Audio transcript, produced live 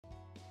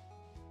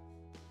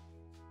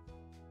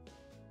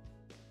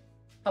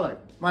Hello,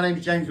 my name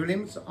is James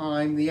Williams.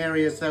 I'm the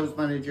area sales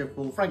manager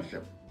for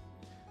FRÄNKISCHE.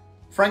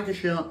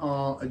 FRÄNKISCHE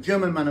are a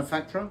German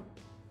manufacturer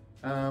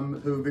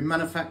who have been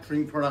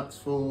manufacturing products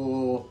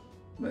for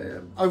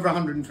over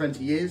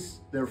 120 years.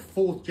 They're a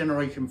fourth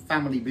generation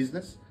family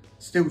business,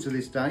 still to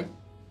this day.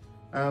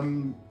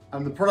 And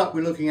the product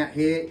we're looking at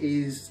here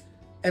is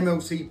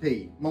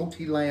MLCP,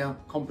 multi-layer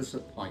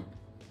composite pipe.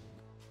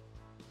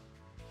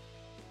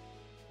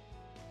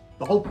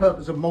 The whole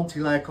purpose of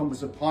multi-layer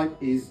composite pipe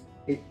is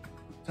it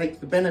takes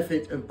the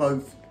benefit of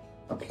both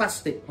a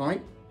plastic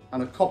pipe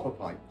and a copper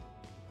pipe.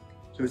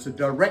 So it's a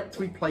direct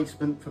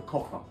replacement for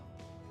copper.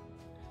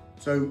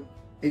 So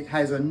it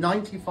has a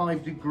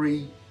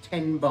 95-degree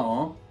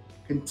 10-bar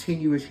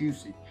continuous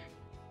usage.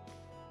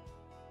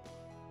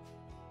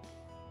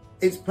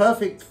 It's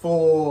perfect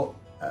for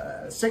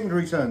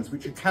secondary turns,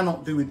 which you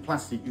cannot do with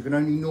plastic. You can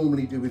only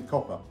normally do with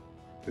copper.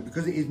 But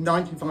because it is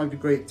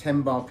 95-degree at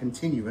 10-bar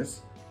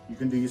continuous, you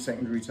can do your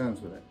secondary turns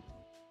with it.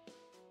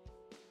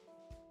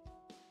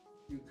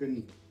 You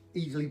can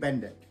easily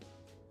bend it.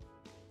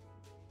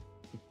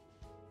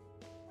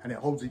 And it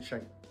holds its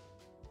shape.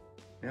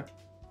 Yeah.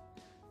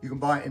 You can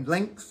buy it in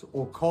lengths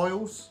or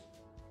coils,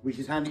 which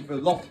is handy for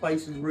loft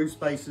spaces, roof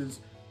spaces,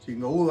 so you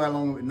can go all the way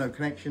along with no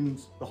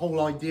connections. The whole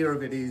idea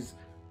of it is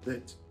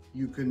that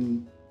you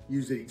can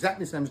use it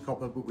exactly the same as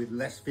copper, but with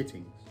less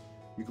fittings.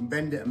 You can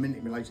bend it and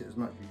manipulate it as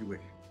much as you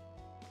wish.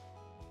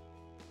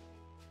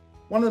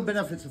 One of the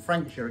benefits of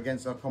FRÄNKISCHE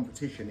against our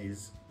competition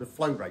is the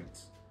flow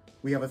rates.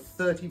 We have a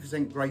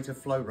 30% greater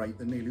flow rate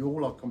than nearly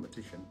all our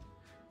competition.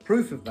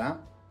 Proof of that,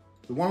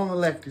 the one on the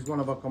left is one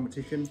of our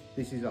competition,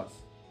 this is us.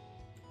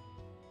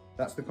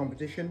 That's the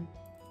competition,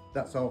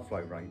 that's our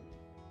flow rate.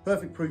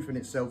 Perfect proof in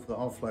itself that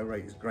our flow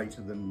rate is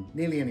greater than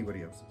nearly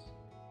anybody else's.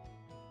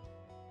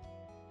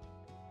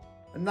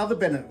 Another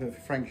benefit of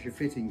FRÄNKISCHE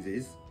fittings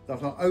is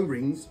that our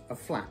O-rings are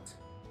flat,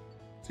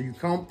 so you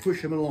can't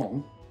push them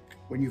along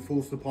when you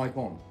force the pipe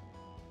on,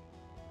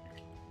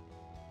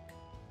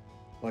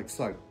 like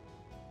so.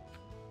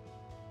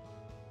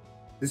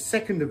 The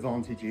second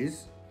advantage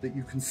is that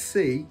you can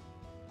see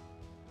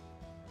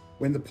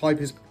when the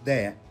pipe is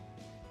there.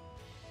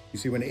 You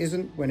see when it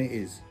isn't, when it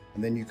is,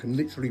 and then you can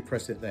literally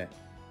press it there.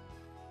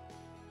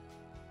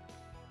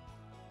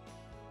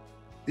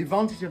 The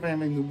advantage of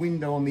having the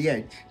window on the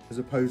edge as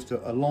opposed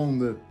to along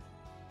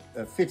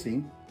the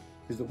fitting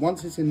is that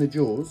once it's in the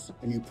jaws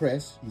and you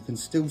press, you can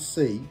still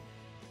see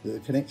that the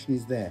connection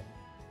is there.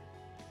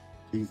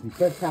 So you can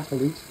press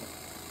happily,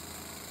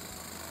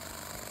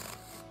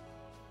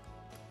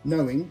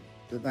 knowing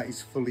that that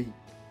is fully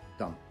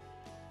done.